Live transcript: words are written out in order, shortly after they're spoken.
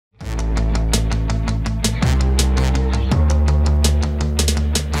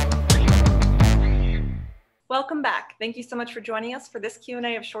Welcome back. Thank you so much for joining us for this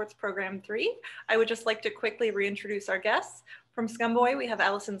Q&A of Shorts Program 3. I would just like to quickly reintroduce our guests. From SCUM, we have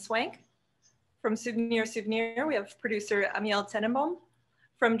Allison Swank. From SOUVENIR, we have producer Amiel Tenenbaum.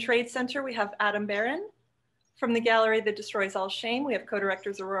 From Trade Center, we have Adam Baran. From the Gallery That Destroys All Shame, we have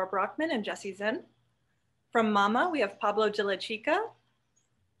co-directors Aurora Brachman and Jessie Zinn. From Mama, we have Pablo de la Chica.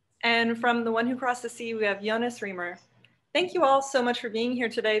 And from The One Who Crossed the Sea, we have Jonas Riemer. Thank you all so much for being here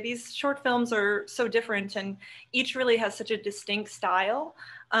today. These short films are so different and each really has such a distinct style.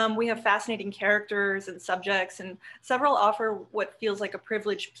 We have fascinating characters and subjects, and several offer what feels like a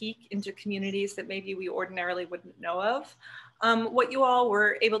privileged peek into communities that maybe we ordinarily wouldn't know of. What you all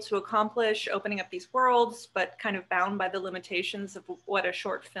were able to accomplish opening up these worlds, but kind of bound by the limitations of what a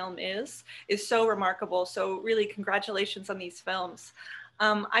short film is so remarkable. So really congratulations on these films.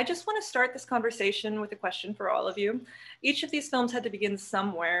 I just want to start this conversation with a question for all of you. Each of these films had to begin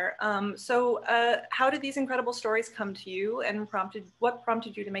somewhere. How did these incredible stories come to you, and what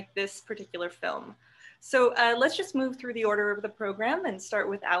prompted you to make this particular film? So let's just move through the order of the program and start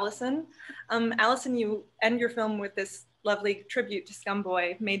with Allison. Allison, you end your film with this lovely tribute to SCUM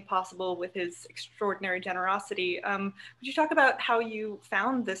made possible with his extraordinary generosity. Could you talk about how you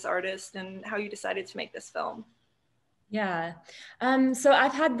found this artist and how you decided to make this film? Yeah, so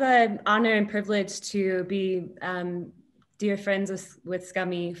I've had the honor and privilege to be dear friends with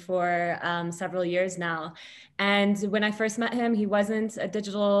Scummy for several years now. And when I first met him, he wasn't a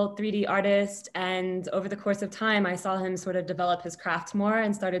digital 3D artist. And over the course of time, I saw him sort of develop his craft more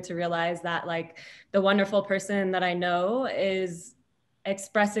and started to realize that like the wonderful person that I know is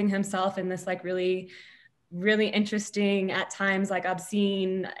expressing himself in this like really, really interesting, at times like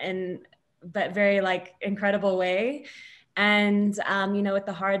obscene but very like incredible way. And, you know, with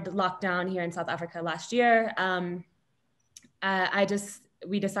the hard lockdown here in South Africa last year,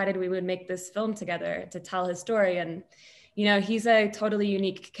 we decided we would make this film together to tell his story. And, you know, he's a totally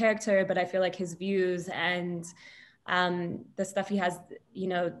unique character, but I feel like his views and the stuff he has, you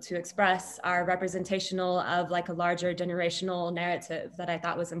know, to express are representational of like a larger generational narrative that I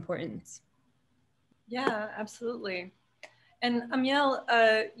thought was important. Yeah, absolutely. And Amiel,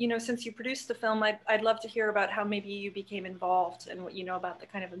 you know, since you produced the film, I'd love to hear about how maybe you became involved and what you know about the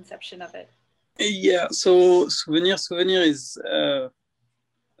kind of inception of it. Yeah, so SOUVENIR is a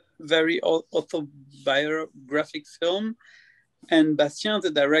very autobiographic film. And Bastien, the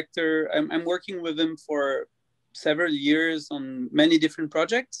director, I'm working with him for several years on many different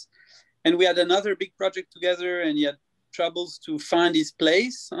projects. And we had another big project together, and he had troubles to find his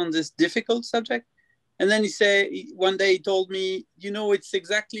place on this difficult subject. And then one day he told me, you know, it's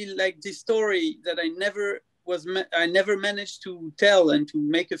exactly like this story that I never managed to tell and to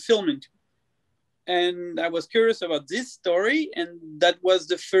make a film into. And I was curious about this story, and that was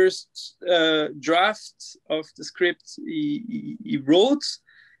the first draft of the script he wrote.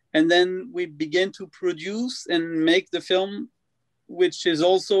 And then we began to produce and make the film, which is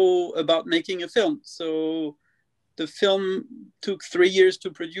also about making a film. So the film took 3 years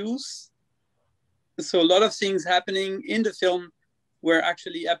to produce. So a lot of things happening in the film were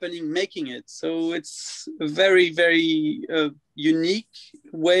actually happening making it. So it's a very, very unique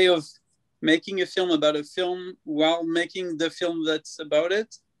way of making a film about a film while making the film that's about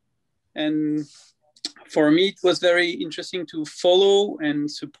it. And for me, it was very interesting to follow and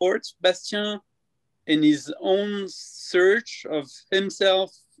support Bastien in his own search of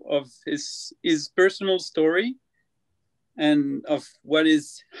himself, of his personal story, and of what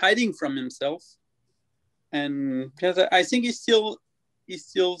is hiding from himself. And I think he still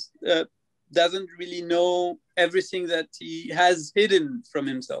doesn't really know everything that he has hidden from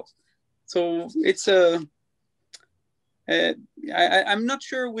himself. So it's I'm not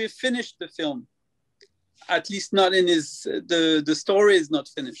sure we've finished the film. At least not in the story is not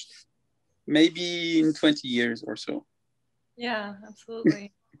finished. Maybe in 20 years or so. Yeah,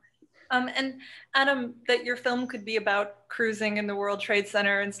 absolutely. And Adam, that your film could be about cruising in the World Trade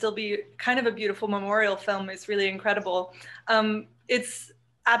Center and still be kind of a beautiful memorial film is really incredible. It's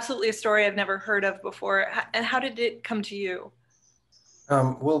absolutely a story I've never heard of before. And how did it come to you?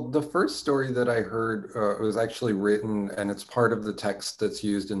 Well, the first story that I heard was actually written, and it's part of the text that's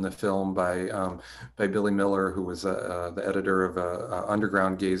used in the film by Billy Miller, who was the editor of a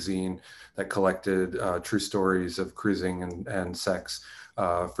underground gay zine that collected true stories of cruising and sex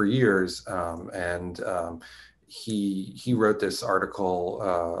for years. He wrote this article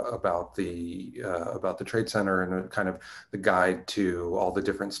about the Trade Center and a kind of the guide to all the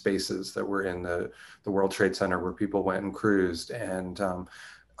different spaces that were in the World Trade Center where people went and cruised. And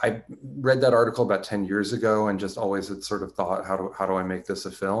I read that article about 10 years ago and just always had sort of thought, how do I make this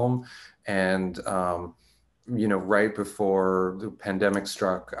a film? And you know, right before the pandemic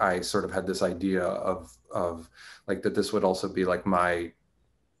struck, I sort of had this idea of like that this would also be like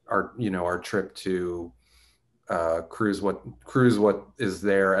our trip to cruise what is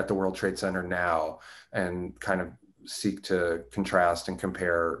there at the World Trade Center now, and kind of seek to contrast and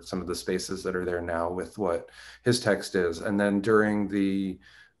compare some of the spaces that are there now with what his text is. And then during the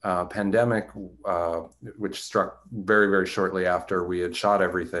pandemic, which struck very, very shortly after we had shot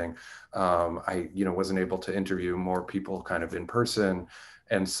everything, I, you know, wasn't able to interview more people kind of in person.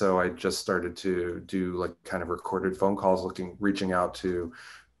 And so I just started to do like kind of recorded phone calls, reaching out to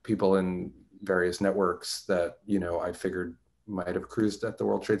people in various networks that, you know, I figured might have cruised at the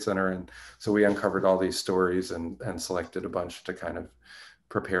World Trade Center. And so we uncovered all these stories and selected a bunch to kind of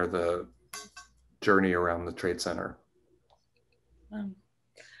prepare the journey around the Trade Center.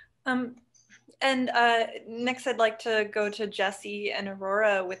 And next I'd like to go to Jessie and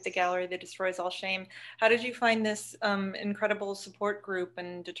Aurora with the Gallery That Destroys All Shame. How did you find this incredible support group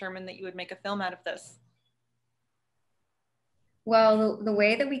and determine that you would make a film out of this? Well, the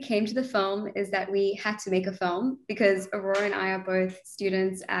way that we came to the film is that we had to make a film because Aurora and I are both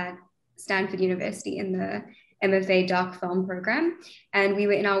students at Stanford University in the MFA Doc Film program. And we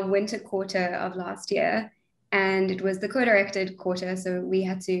were in our winter quarter of last year, and it was the co-directed quarter. So we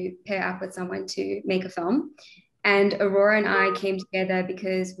had to pair up with someone to make a film. And Aurora and I came together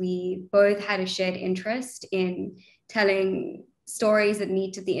because we both had a shared interest in telling stories that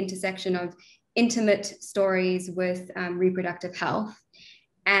meet at the intersection of intimate stories with reproductive health.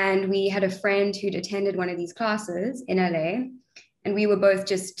 And we had a friend who'd attended one of these classes in LA, and we were both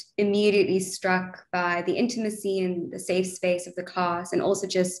just immediately struck by the intimacy and the safe space of the class, and also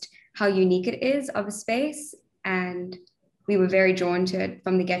just how unique it is of a space. And we were very drawn to it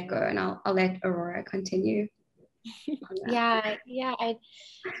from the get-go, and I'll let Aurora continue. Yeah,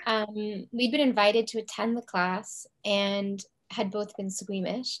 we'd been invited to attend the class and had both been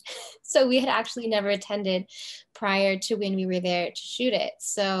squeamish. So we had actually never attended prior to when we were there to shoot it.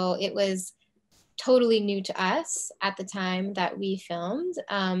 So it was totally new to us at the time that we filmed.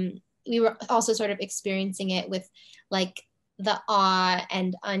 We were also sort of experiencing it with like the awe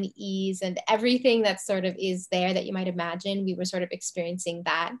and unease and everything that sort of is there that you might imagine. We were sort of experiencing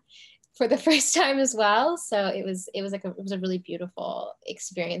that for the first time as well. So it was a really beautiful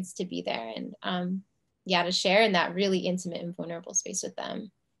experience to be there and yeah, to share in that really intimate and vulnerable space with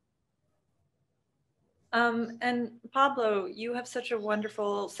them. And Pablo, you have such a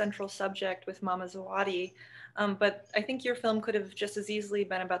wonderful central subject with Mama Zawadi, but I think your film could have just as easily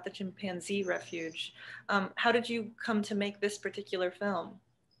been about the chimpanzee refuge. How did you come to make this particular film?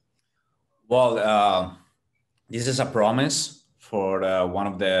 Well, this is a promise for one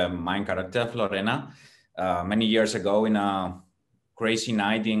of the main characters, Lorena. Many years ago in a crazy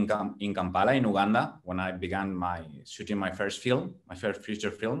night in Kampala, in Uganda, when I began shooting my first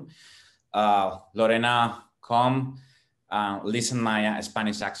feature film, Lorena come listen my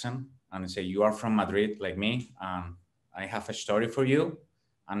Spanish accent and say, "You are from Madrid like me, and I have a story for you,"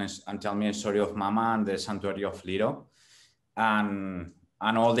 and tell me a story of Mama and the Sanctuary of Liro, and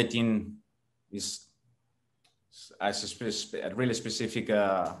all the team is a really specific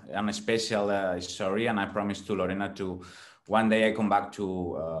and a special story, and I promised to Lorena to one day I come back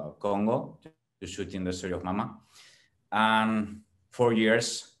to Congo to shoot in the story of Mama. And 4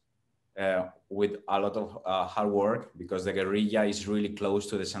 years with a lot of hard work, because the guerrilla is really close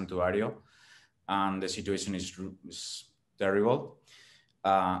to the Santuario and the situation is terrible.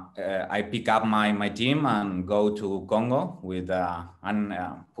 I pick up my team and go to Congo with and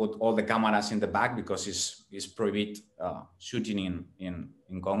put all the cameras in the back because it's prohibited shooting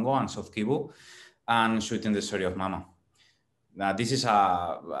in Congo and South Kivu, and shooting the story of Mama. Now this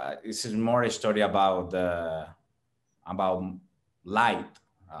is more a story about light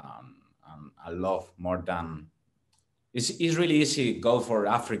and love more than it's really easy go for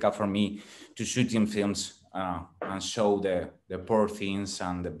Africa for me to shoot in films and show the poor things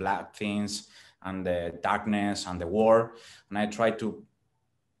and the black things and the darkness and the war, and I try to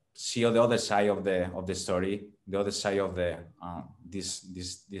see the other side of the story, the other side of the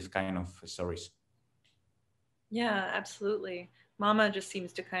this kind of stories. Yeah, absolutely. Mama just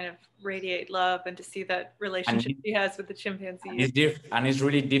seems to kind of radiate love, and to see that relationship she has with the chimpanzee. And it's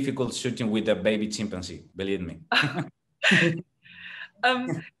really difficult shooting with a baby chimpanzee, believe me.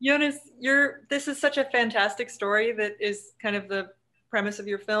 Jonas, this is such a fantastic story that is kind of the premise of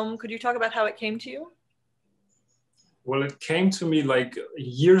your film. Could you talk about how it came to you? Well, it came to me like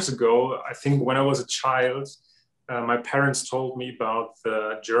years ago. I think when I was a child, my parents told me about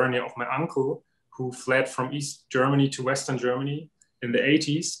the journey of my uncle who fled from East Germany to Western Germany. in the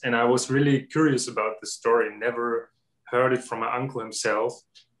 80s, and I was really curious about the story, never heard it from my uncle himself.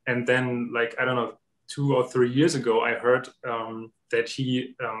 And then, like, I don't know, 2 or 3 years ago, I heard that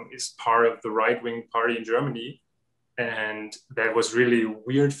he is part of the right-wing party in Germany. And that was really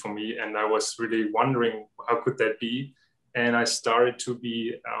weird for me. And I was really wondering, how could that be? And I started to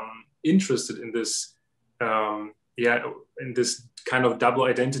be interested in this, in this kind of double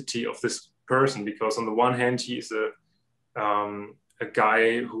identity of this person, because on the one hand, he is a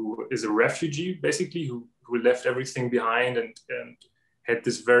guy who is a refugee, basically, who left everything behind and had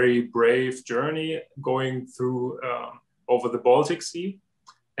this very brave journey going through over the Baltic Sea.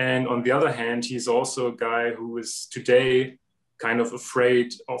 And on the other hand, he's also a guy who is today kind of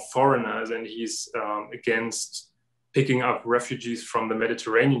afraid of foreigners, and he's against picking up refugees from the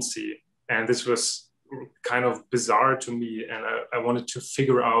Mediterranean Sea. And this was kind of bizarre to me. And I wanted to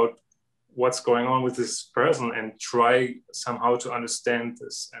figure out what's going on with this person and try somehow to understand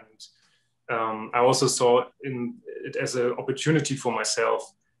this. And I also saw it as an opportunity for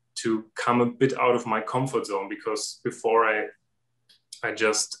myself to come a bit out of my comfort zone, because before I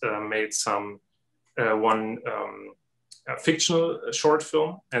just made one fictional short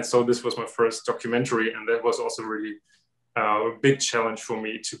film. And so this was my first documentary, and that was also really a big challenge for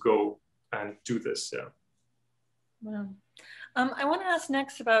me to go and do this, yeah. Wow. I want to ask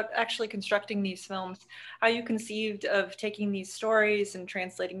next about actually constructing these films, how you conceived of taking these stories and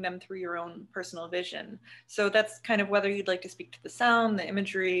translating them through your own personal vision. So that's kind of whether you'd like to speak to the sound, the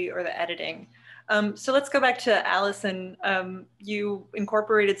imagery, or the editing. So let's go back to Allison. You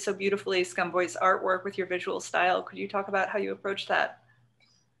incorporated so beautifully Scumboy's artwork with your visual style. Could you talk about how you approached that?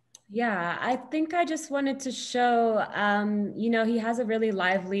 Yeah, I think I just wanted to show, you know, he has a really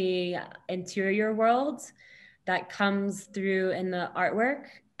lively interior world that comes through in the artwork.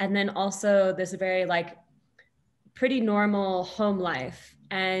 And then also this very like pretty normal home life.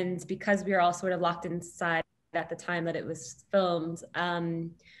 And because we were all sort of locked inside at the time that it was filmed,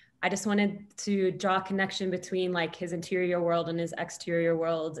 I just wanted to draw a connection between like his interior world and his exterior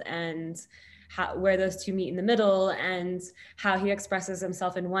world, and where those two meet in the middle, and how he expresses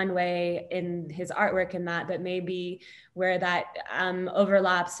himself in one way in his artwork and that, but maybe where that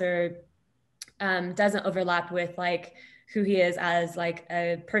overlaps or doesn't overlap with like who he is as like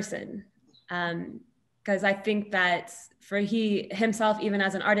a person. Because I think that for himself, even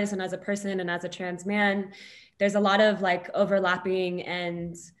as an artist and as a person and as a trans man, there's a lot of like overlapping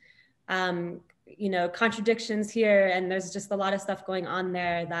and you know, contradictions here, and there's just a lot of stuff going on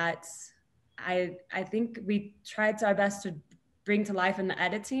there that I think we tried our best to bring to life in the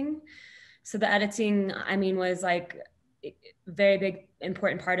editing. So the editing, I mean, was like a very big,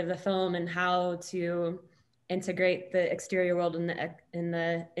 important part of the film, and how to integrate the exterior world in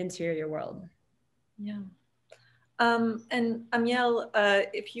the interior world. Yeah. And Amiel,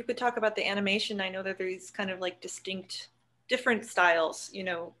 if you could talk about the animation, I know that there's kind of like different styles, you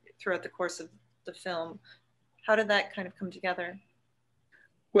know, throughout the course of the film. How did that kind of come together?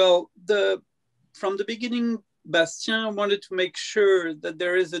 Well, from the beginning, Bastien wanted to make sure that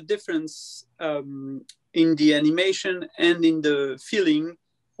there is a difference in the animation and in the feeling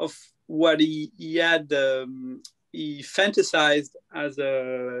of what he had, he fantasized as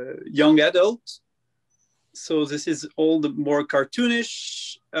a young adult. So this is all the more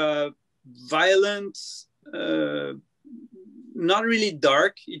cartoonish, violent, not really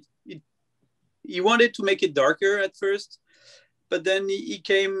dark. He wanted to make it darker at first, but then he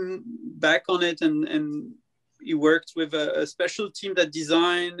came back on it, and he worked with a special team that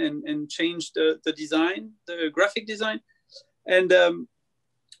designed and changed the design, the graphic design. And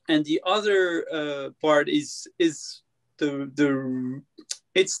the other part is it's the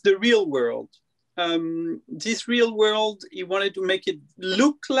real world. This real world, he wanted to make it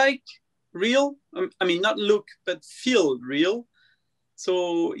look like real. I mean, not look, but feel real.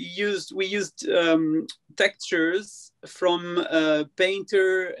 So we used textures from a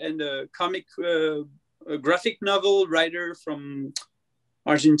painter and a comic a graphic novel writer from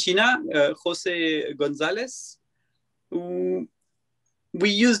Argentina, Jose Gonzalez, who we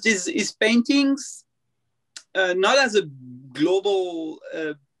used his paintings not as a global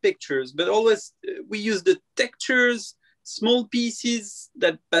pictures, but always we used the textures, small pieces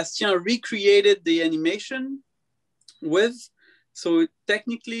that Bastien recreated the animation with. So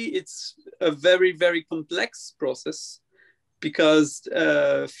technically, it's a very, very complex process, because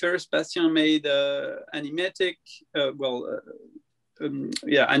first Bastien made animatic,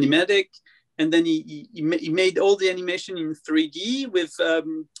 animatic, and then he made all the animation in 3D with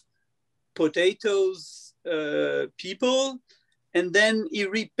potatoes, people, and then he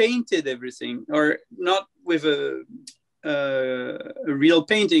repainted everything, or not with a real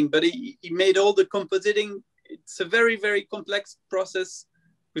painting, but he made all the compositing. It's a very, very complex process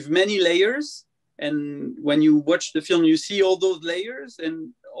with many layers. And when you watch the film, you see all those layers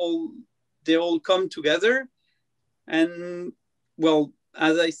and they all come together. And well,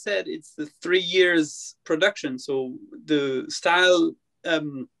 as I said, it's the 3 years production. So the style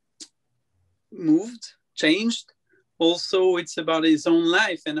changed. Also, it's about his own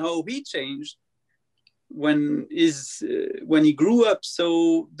life and how he changed when he grew up.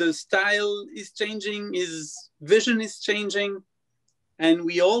 So the style is changing, his vision is changing. And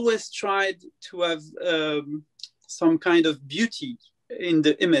we always tried to have some kind of beauty in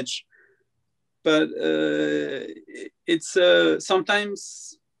the image. But it's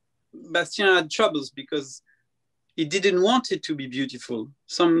sometimes Bastien had troubles because he didn't want it to be beautiful.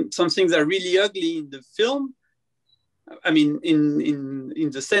 Some things are really ugly in the film. I mean, in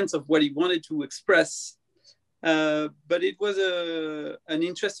the sense of what he wanted to express. But it was an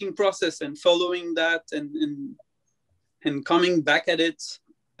interesting process, and following that and coming back at it.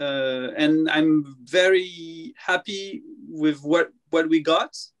 And I'm very happy with what we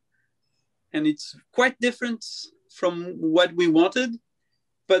got. And it's quite different from what we wanted.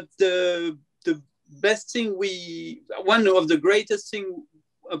 But the best thing one of the greatest thing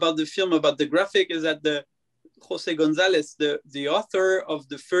about the film, about the graphic, is that Jose Gonzalez, the author of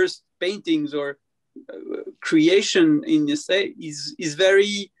the first paintings or creation in the say, is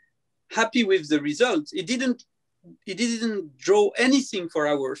very happy with the results. He didn't draw anything for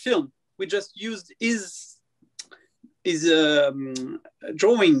our film. We just used his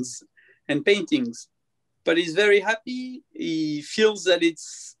drawings and paintings, but he's very happy. He feels that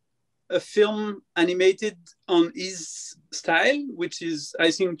it's a film animated on his style, which is,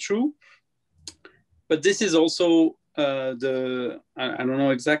 I think, true. But this is also I don't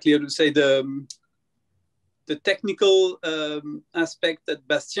know exactly how to say, the technical aspect that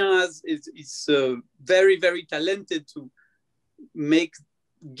Bastien has is very, very talented to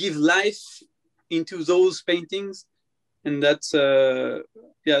give life into those paintings. And that's,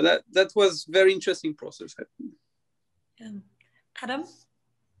 that was very interesting process. Adam?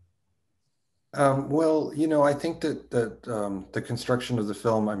 Well, I think that the construction of the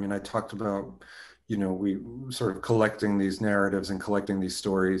film, I mean, I talked about, we sort of collecting these narratives and collecting these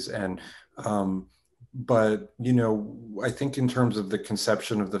stories. And, but, I think in terms of the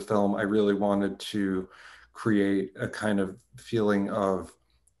conception of the film, I really wanted to create a kind of feeling of,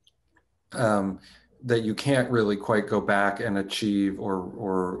 that you can't really quite go back and achieve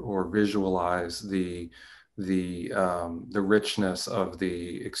or visualize the richness of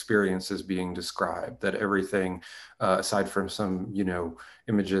the experiences being described. That everything, aside from some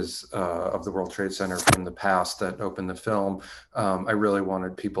images of the World Trade Center from the past that opened the film, I really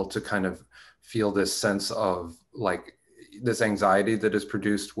wanted people to kind of feel this sense of like this anxiety that is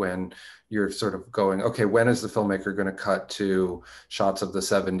produced when you're sort of going, okay, when is the filmmaker going to cut to shots of the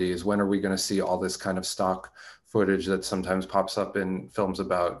 70s? When are we going to see all this kind of stock footage that sometimes pops up in films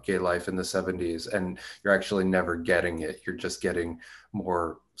about gay life in the 70s? And you're actually never getting it. You're just getting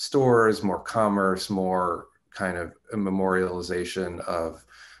more stores, more commerce, more kind of a memorialization of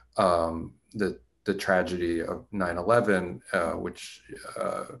the tragedy of 9/11, which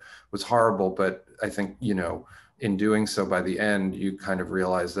was horrible. But I think, in doing so, by the end, you kind of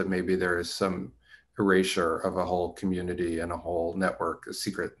realize that maybe there is some erasure of a whole community and a whole network, a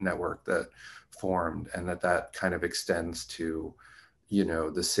secret network that formed, and that kind of extends to,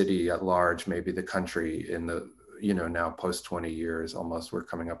 the city at large, maybe the country in the, now post 20 years, almost, we're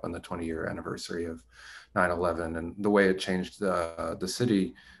coming up on the 20-year anniversary of 9/11. And the way it changed the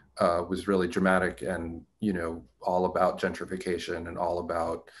city was really dramatic and, all about gentrification and all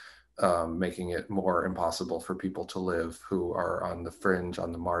about making it more impossible for people to live who are on the fringe,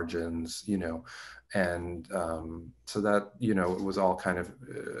 on the margins, and so that, it was all kind of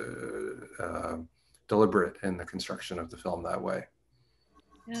deliberate in the construction of the film that way.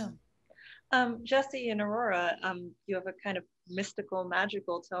 Yeah. Jessie and Aurora, you have a kind of mystical,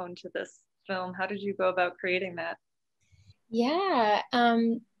 magical tone to this film. How did you go about creating that? Yeah,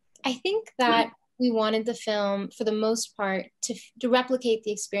 I think that we wanted the film, for the most part, to replicate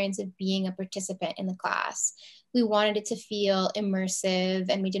the experience of being a participant in the class. We wanted it to feel immersive,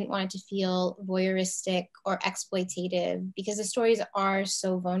 and we didn't want it to feel voyeuristic or exploitative, because the stories are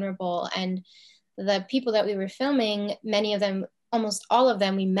so vulnerable. And the people that we were filming, many of them, almost all of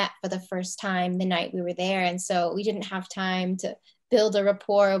them, we met for the first time the night we were there. And so we didn't have time to build a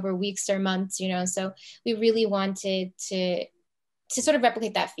rapport over weeks or months, so we really wanted to sort of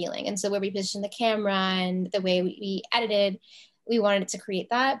replicate that feeling. And so where we positioned the camera and the way we edited, we wanted to create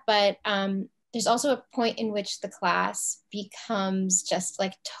that. But there's also a point in which the class becomes just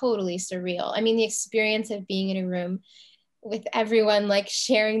like totally surreal. I mean, the experience of being in a room with everyone like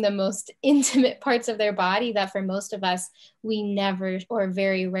sharing the most intimate parts of their body that for most of us, we never or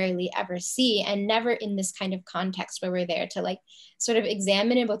very rarely ever see, and never in this kind of context where we're there to like sort of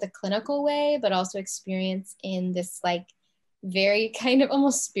examine in both a clinical way, but also experience in this like very kind of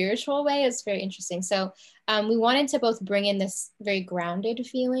almost spiritual way. Is very interesting. So we wanted to both bring in this very grounded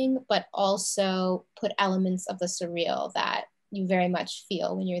feeling, but also put elements of the surreal that you very much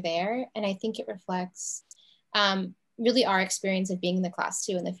feel when you're there. And I think it reflects really our experience of being in the class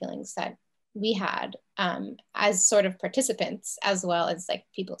too, and the feelings that we had as sort of participants, as well as like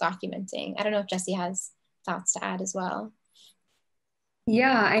people documenting. I don't know if Jessie has thoughts to add as well.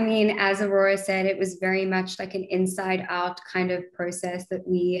 Yeah, I mean, as Aurora said, it was very much like an inside out kind of process that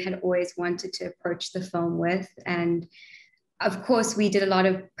we had always wanted to approach the film with. And of course, we did a lot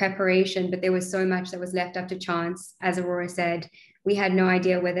of preparation, but there was so much that was left up to chance. As Aurora said, we had no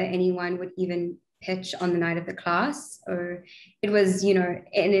idea whether anyone would even pitch on the night of the class, or it was, you know,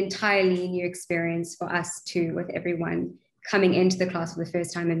 an entirely new experience for us too, with everyone coming into the class for the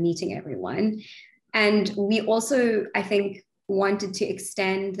first time and meeting everyone. And we also, I think, wanted to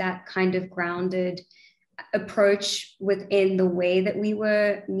extend that kind of grounded approach within the way that we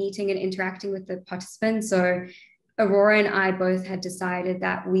were meeting and interacting with the participants. So Aurora and I both had decided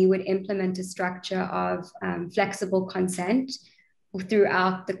that we would implement a structure of flexible consent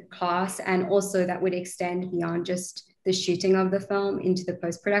throughout the class, and also that would extend beyond just the shooting of the film into the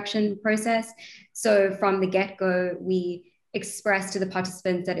post-production process. So from the get-go, we expressed to the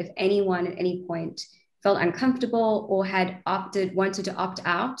participants that if anyone at any point felt uncomfortable or wanted to opt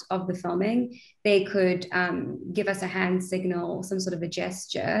out of the filming, they could give us a hand signal, some sort of a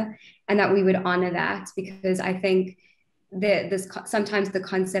gesture, and that we would honor that, because I think sometimes the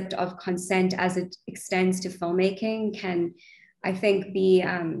concept of consent as it extends to filmmaking can, I think, be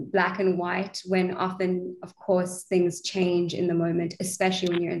black and white, when often, of course, things change in the moment, especially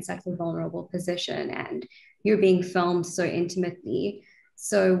when you're in such a vulnerable position and you're being filmed so intimately.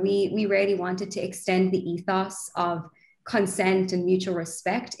 So we really wanted to extend the ethos of consent and mutual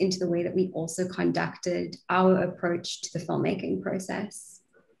respect into the way that we also conducted our approach to the filmmaking process.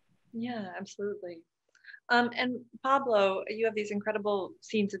 Yeah, absolutely. And Pablo, you have these incredible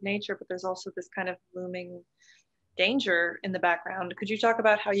scenes of nature, but there's also this kind of looming danger in the background. Could you talk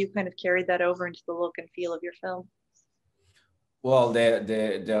about how you kind of carried that over into the look and feel of your film? Well,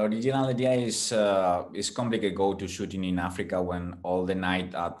 the original idea is complicated. Go to shooting in Africa when all the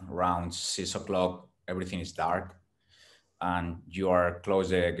night at around 6 o'clock, everything is dark, and you are close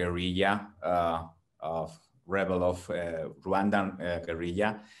to the guerrilla of rebel of Rwandan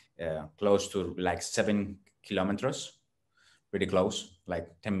guerrilla, close to like 7 kilometers, pretty close, like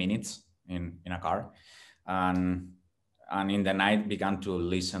 10 minutes in a car, and in the night began to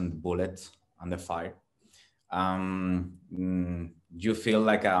listen bullets and the fire. You feel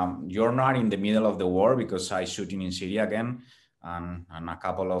like you're not in the middle of the war, because I shooting in Syria again, and a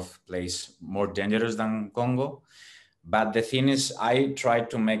couple of places more dangerous than Congo. But the thing is, I try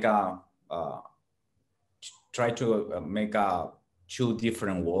to make two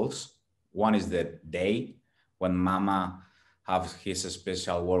different worlds. One is the day when Mama have his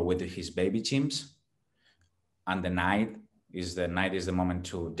special war with his baby chimps, and the night is the moment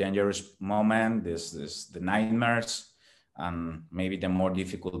to dangerous moment. This the nightmares, and maybe the more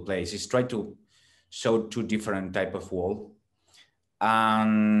difficult place. Is try to show two different type of world.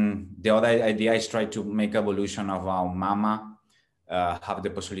 And the other idea is try to make evolution of our Mama have the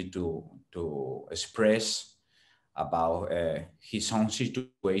possibility to express about his own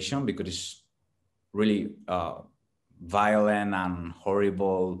situation, because it's really violent and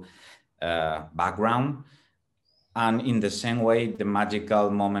horrible background. And in the same way, the magical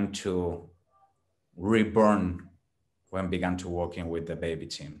moment to reborn when began to working with the baby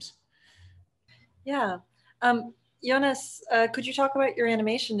teams. Yeah. Jonas, could you talk about your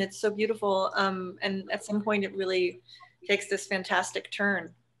animation? It's so beautiful. And at some point it really takes this fantastic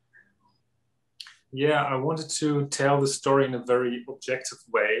turn. Yeah, I wanted to tell the story in a very objective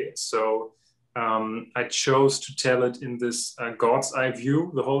way. So I chose to tell it in this God's eye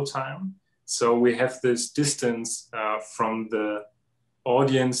view the whole time. So we have this distance from the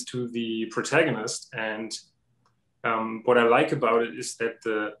audience to the protagonist. And what I like about it is that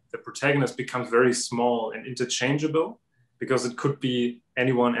the protagonist becomes very small and interchangeable, because it could be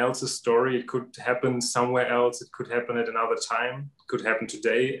anyone else's story. It could happen somewhere else. It could happen at another time. It could happen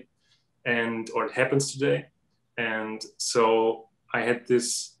today, or it happens today. And so I had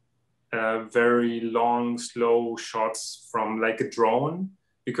this very long, slow shots from like a drone,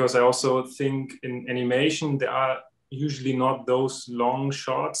 because I also think in animation, there are usually not those long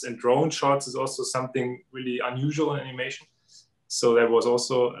shots, and drone shots is also something really unusual in animation. So there was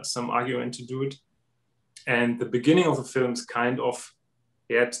also some argument to do it. And the beginning of the film is kind of,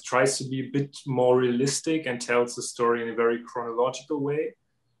 yeah, it tries to be a bit more realistic and tells the story in a very chronological way.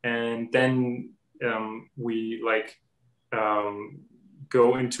 And then we like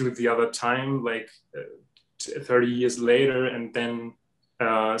go into the other time, like 30 years later, and then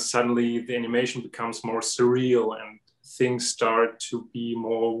suddenly the animation becomes more surreal and things start to be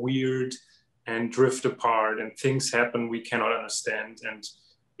more weird and drift apart and things happen we cannot understand. And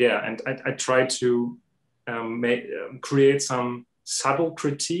yeah, and I try to create some subtle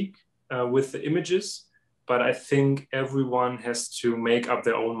critique with the images, but I think everyone has to make up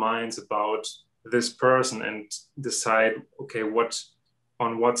their own minds about this person and decide, okay,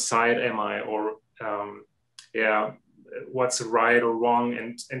 on what side am I, or yeah, what's right or wrong,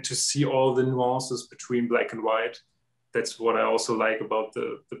 and to see all the nuances between black and white. That's what I also like about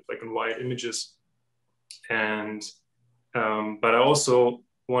the black and white images. And but I also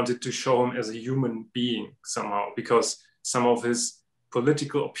wanted to show him as a human being somehow, because some of his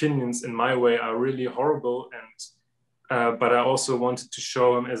political opinions in my way are really horrible, and but I also wanted to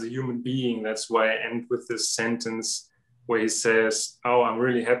show him as a human being. That's why I end with this sentence where he says, "Oh, I'm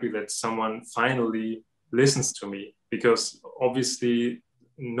really happy that someone finally listens to me," because obviously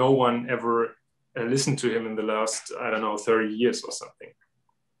no one ever listened to him in the last, I don't know, 30 years or something.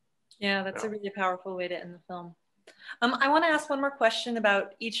 Yeah, that's a really powerful way to end the film. I want to ask one more question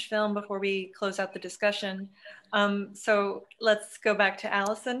about each film before we close out the discussion. So let's go back to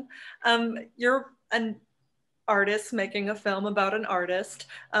Allison. You're an artist making a film about an artist.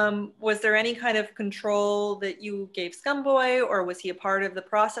 Was there any kind of control that you gave Scumboy, or was he a part of the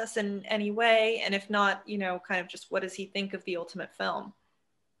process in any way? And if not, you know, kind of just what does he think of the ultimate film?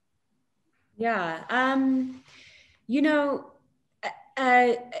 Yeah, you know,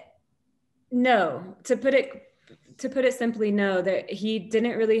 no, to put it simply, no, that he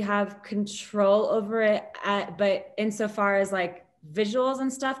didn't really have control over it, but insofar as like visuals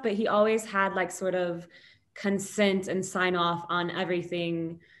and stuff, but he always had like sort of consent and sign off on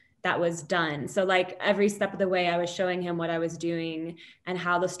everything that was done. So like every step of the way I was showing him what I was doing and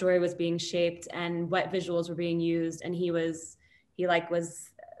how the story was being shaped and what visuals were being used, and he was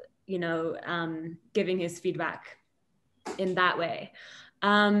you know, giving his feedback in that way.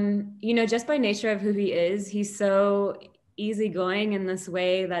 You know, just by nature of who he is, he's so easygoing in this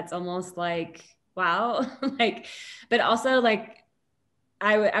way that's almost like, wow, like, but also like,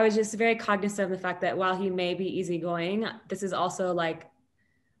 I was just very cognizant of the fact that while he may be easygoing, this is also like,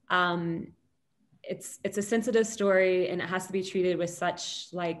 it's a sensitive story and it has to be treated with such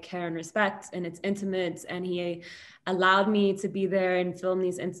like care and respect, and it's intimate, and he allowed me to be there and film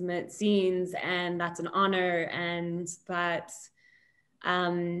these intimate scenes, and that's an honor. And that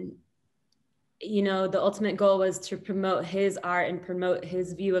you know, the ultimate goal was to promote his art and promote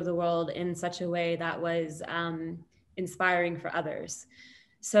his view of the world in such a way that was inspiring for others.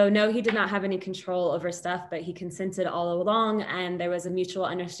 So no, he did not have any control over stuff, but he consented all along, and there was a mutual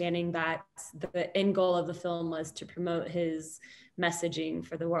understanding that the end goal of the film was to promote his messaging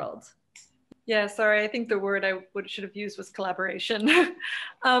for the world. Yeah, sorry, I think the word I should have used was collaboration.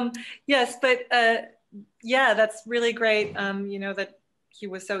 Yes, but yeah, that's really great, you know, that he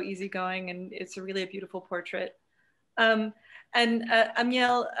was so easygoing, and it's really a beautiful portrait. And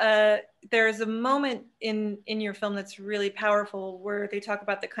Amiel, there's a moment in your film that's really powerful where they talk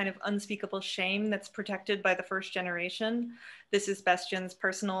about the kind of unspeakable shame that's protected by the first generation. This is Bastian's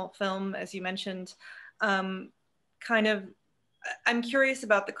personal film, as you mentioned. Kind of, I'm curious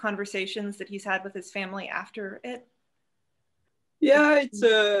about the conversations that he's had with his family after it. Yeah, it's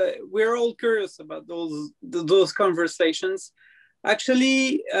we're all curious about those conversations.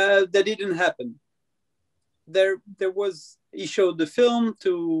 Actually, that didn't happen. There was, he showed the film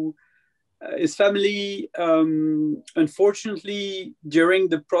to his family. Unfortunately, during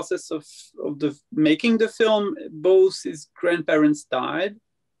the process of making the film, both his grandparents died.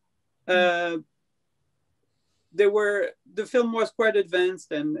 The film was quite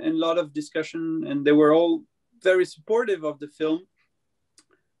advanced and a lot of discussion, and they were all very supportive of the film,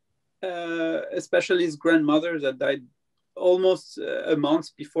 especially his grandmother that died almost a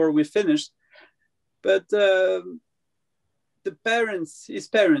month before we finished. But his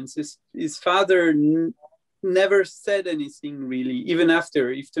parents, his father never said anything really, even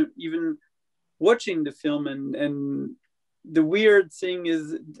after, even watching the film. And the weird thing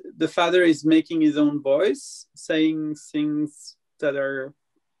is the father is making his own voice, saying things that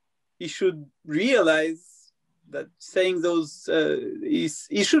he should realize that saying those, he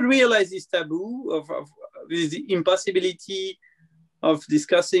should realize his taboo of his impossibility of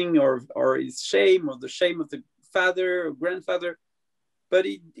discussing or his shame or the shame of the father or grandfather, but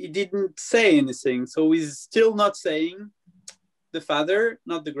he didn't say anything. So he's still not saying the father,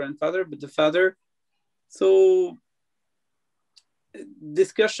 not the grandfather, but the father. So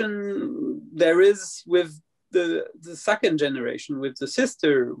discussion there is with the second generation, with the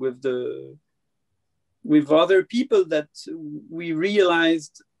sister, with other people that we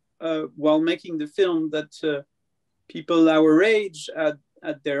realized while making the film that people our age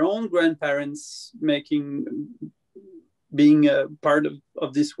at their own grandparents being a part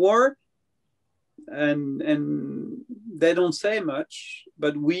of this war, and they don't say much,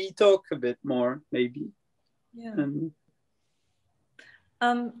 but we talk a bit more maybe. Yeah.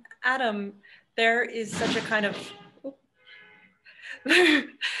 Adam, there is such a kind of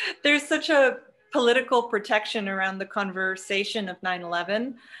there's such a political protection around the conversation of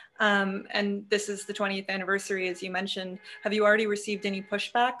 9/11. And this is the 20th anniversary, as you mentioned. Have you already received any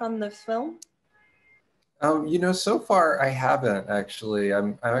pushback on this film? You know, so far I haven't actually.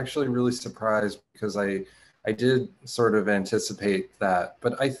 I'm actually really surprised because I did sort of anticipate that,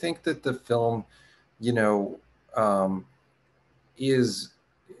 but I think that the film, you know, is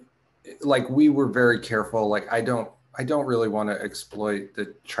like, we were very careful. Like, I don't really want to exploit the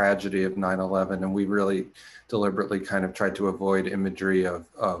tragedy of 9/11, and we really deliberately kind of tried to avoid imagery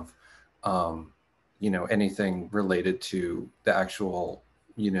of you know, anything related to the actual,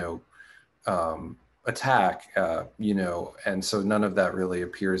 you know, attack, you know, and so none of that really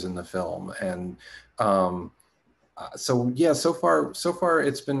appears in the film. And so yeah, so far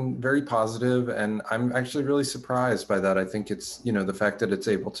it's been very positive, and I'm actually really surprised by that. I think it's, you know, the fact that it's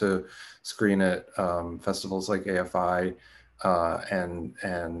able to screen at festivals like AFI,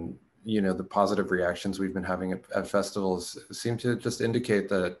 and you know, the positive reactions we've been having at festivals seem to just indicate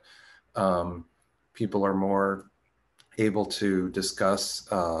that people are more able to discuss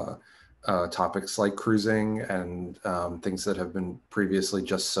topics like cruising and things that have been previously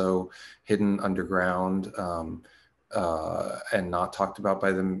just so hidden underground and not talked about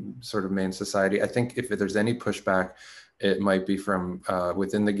by the sort of main society. I think if there's any pushback, it might be from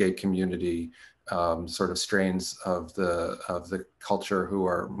within the gay community, sort of strains of the culture who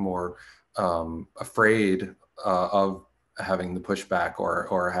are more afraid of having the pushback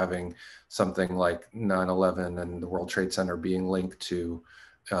or having something like 9/11 and the World Trade Center being linked to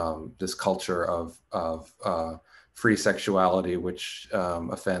this culture of free sexuality, which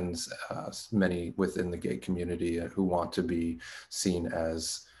offends many within the gay community who want to be seen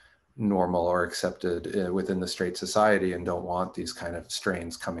as normal or accepted within the straight society and don't want these kind of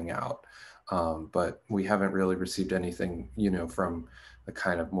strains coming out. But we haven't really received anything, you know, from the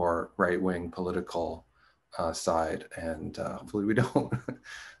kind of more right-wing political side, and hopefully we don't.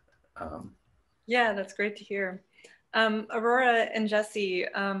 Yeah, that's great to hear. Aurora and Jessie,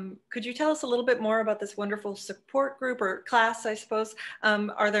 could you tell us a little bit more about this wonderful support group or class, I suppose?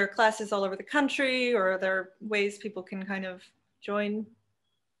 Are there classes all over the country, or are there ways people can kind of join?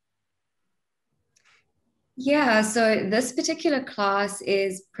 Yeah, so this particular class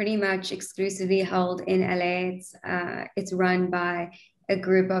is pretty much exclusively held in LA. It's run by a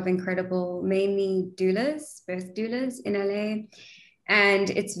group of incredible, mainly doulas, birth doulas in LA. And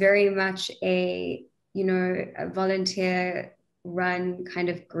it's very much a, you know, a volunteer run kind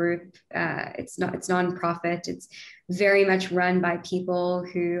of group. It's nonprofit. It's very much run by people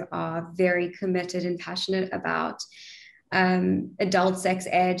who are very committed and passionate about adult sex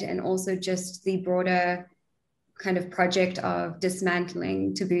ed, and also just the broader kind of project of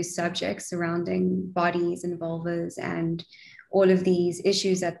dismantling taboo subjects surrounding bodies and vulvas and all of these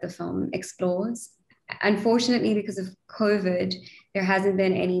issues that the film explores. Unfortunately, because of COVID, there hasn't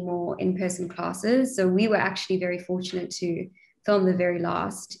been any more in-person classes. So we were actually very fortunate to film the very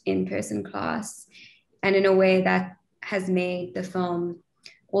last in-person class. And in a way that has made the film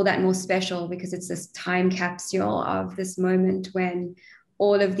all that more special, because it's this time capsule of this moment when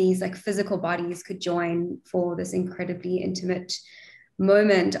all of these like physical bodies could join for this incredibly intimate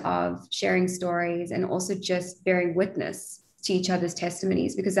moment of sharing stories and also just bearing witness to each other's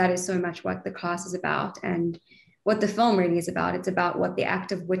testimonies, because that is so much what the class is about and what the film really is about. It's about what the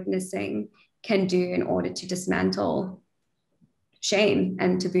act of witnessing can do in order to dismantle shame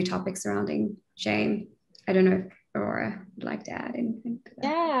and taboo topics surrounding shame. I don't know if Aurora would like to add anything to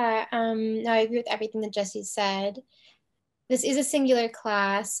that. Yeah, no, I agree with everything that Jessie said. This is a singular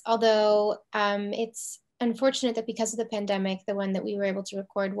class, although it's unfortunate that because of the pandemic, the one that we were able to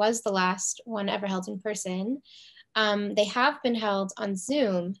record was the last one ever held in person. They have been held on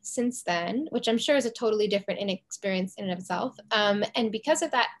Zoom since then, which I'm sure is a totally different experience in and of itself. And because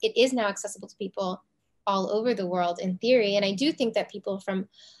of that, it is now accessible to people all over the world in theory. And I do think that people from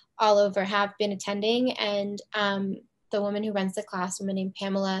all over have been attending. And the woman who runs the class, a woman named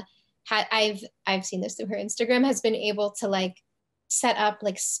Pamela, I've seen this through her Instagram, has been able to like set up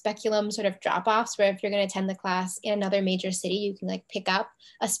like speculum sort of drop-offs where if you're going to attend the class in another major city, you can like pick up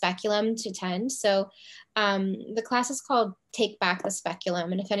a speculum to attend. So the class is called Take Back the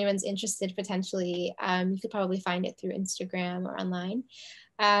Speculum. And if anyone's interested, potentially, you could probably find it through Instagram or online.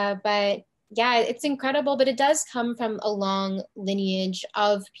 But yeah, it's incredible, but it does come from a long lineage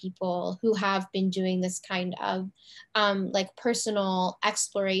of people who have been doing this kind of like personal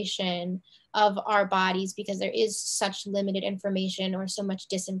exploration of our bodies, because there is such limited information or so much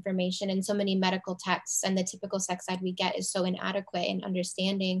disinformation and so many medical texts, and the typical sex ed we get is so inadequate in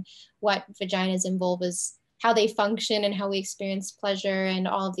understanding what vaginas and vulvas, how they function and how we experience pleasure and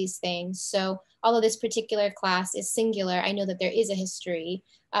all of these things. So although this particular class is singular, I know that there is a history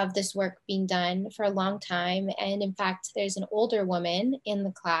of this work being done for a long time. And in fact, there's an older woman in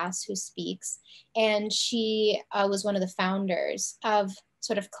the class who speaks, and she was one of the founders of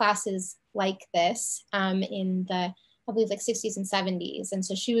sort of classes like this in the, I believe, like 60s and 70s. And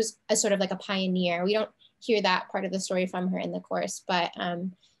so she was a sort of like a pioneer. We don't hear that part of the story from her in the course, but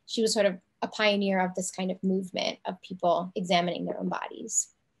she was sort of a pioneer of this kind of movement of people examining their own bodies.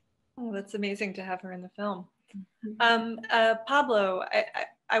 Oh, that's amazing to have her in the film. Pablo,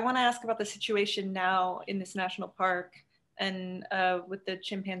 I want to ask about the situation now in this national park and with the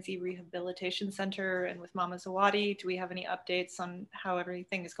Chimpanzee Rehabilitation Center and with Mama Zawadi. Do we have any updates on how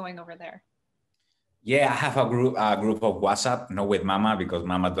everything is going over there? Yeah, I have a group of WhatsApp, not with Mama because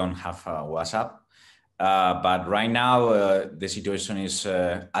Mama don't have WhatsApp. But right now the situation is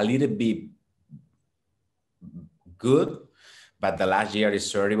a little bit good, but the last year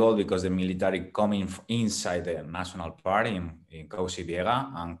is terrible because the military coming inside the national park in Cauce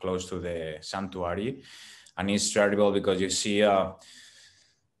Vieja and close to the sanctuary. And it's terrible because you see like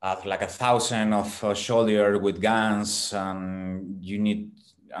 1,000 of soldiers with guns, and you need,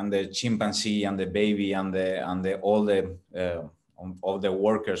 and the chimpanzee and the baby and all the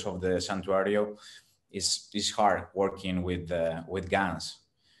workers of the sanctuary is hard working with guns.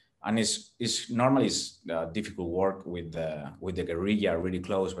 And it's normally difficult work with the guerrilla really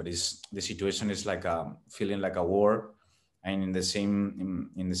close, but the situation is like feeling like a war, and in the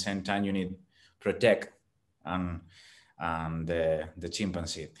same time you need protect and the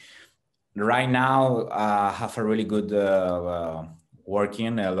chimpanzee. Right now have a really good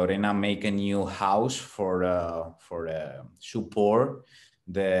working. Lorena make a new house for support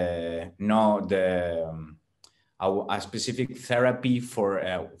a specific therapy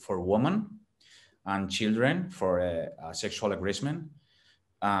for women and children for sexual harassment,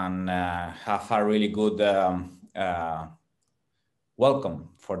 and have a really good welcome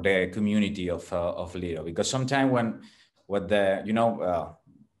for the community of Lido, because sometimes when the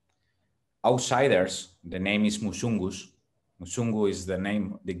outsiders, the name is Musungus. Musungu is the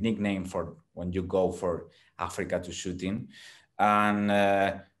nickname for when you go for Africa to shooting,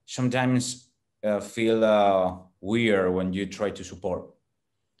 and sometimes feel weird when you try to support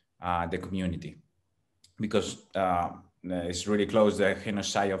the community, because it's really close, the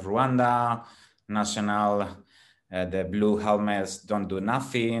genocide of Rwanda, national, the blue helmets don't do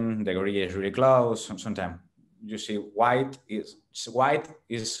nothing, the guerrilla is really close. Sometimes you see white is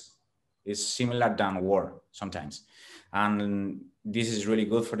similar than war sometimes. And this is really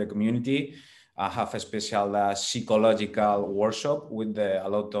good for the community. I have a special psychological workshop with a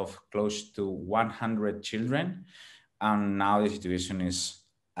lot of close to 100 children. And now the situation is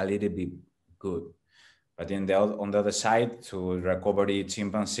a little bit good. But on the other side, to recover the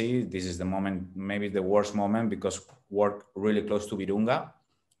chimpanzee, this is the moment, maybe the worst moment, because work really close to Virunga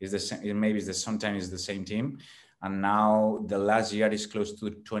is the same, maybe sometimes it's the same team. And now the last year is close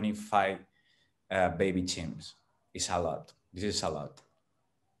to 25 baby chimps. It's a lot. This is a lot.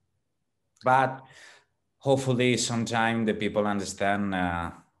 But hopefully sometime the people understand,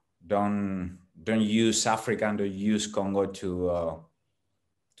 don't use Africa and don't use Congo to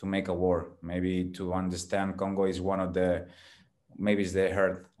make a war. Maybe to understand Congo is one of the, maybe it's the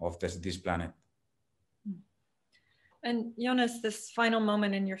heart of this planet. And Jonas, this final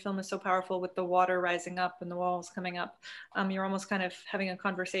moment in your film is so powerful with the water rising up and the walls coming up. You're almost kind of having a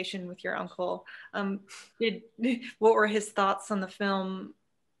conversation with your uncle. What were his thoughts on the film,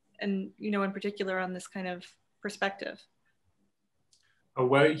 and in particular on this kind of perspective?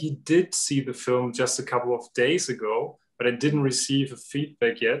 Well, he did see the film just a couple of days ago, but I didn't receive a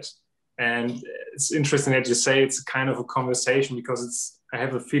feedback yet. And it's interesting that you say it's kind of a conversation, because I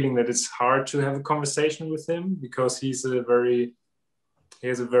have a feeling that it's hard to have a conversation with him, because he has a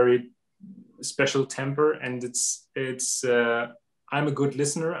very special temper, and I'm a good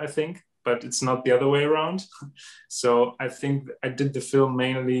listener, I think, but it's not the other way around. So I think I did the film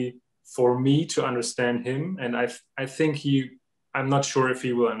mainly for me to understand him, and I think I'm not sure if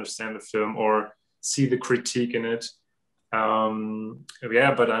he will understand the film or see the critique in it.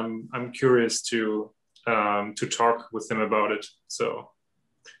 Yeah, but I'm curious to talk with him about it. So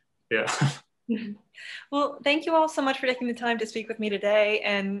yeah. Well, thank you all so much for taking the time to speak with me today,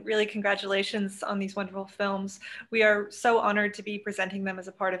 and really congratulations on these wonderful films. We are so honored to be presenting them as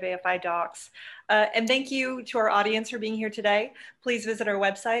a part of AFI Docs. And thank you to our audience for being here today. Please visit our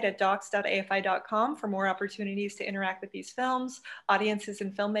website at docs.afi.com for more opportunities to interact with these films, audiences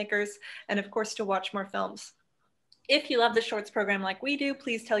and filmmakers, and of course to watch more films. If you love the Shorts program like we do,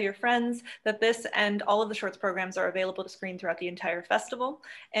 please tell your friends that this and all of the Shorts programs are available to screen throughout the entire festival.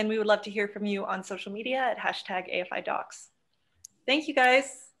 And we would love to hear from you on social media at #AFIDocs. Thank you,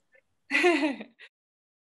 guys.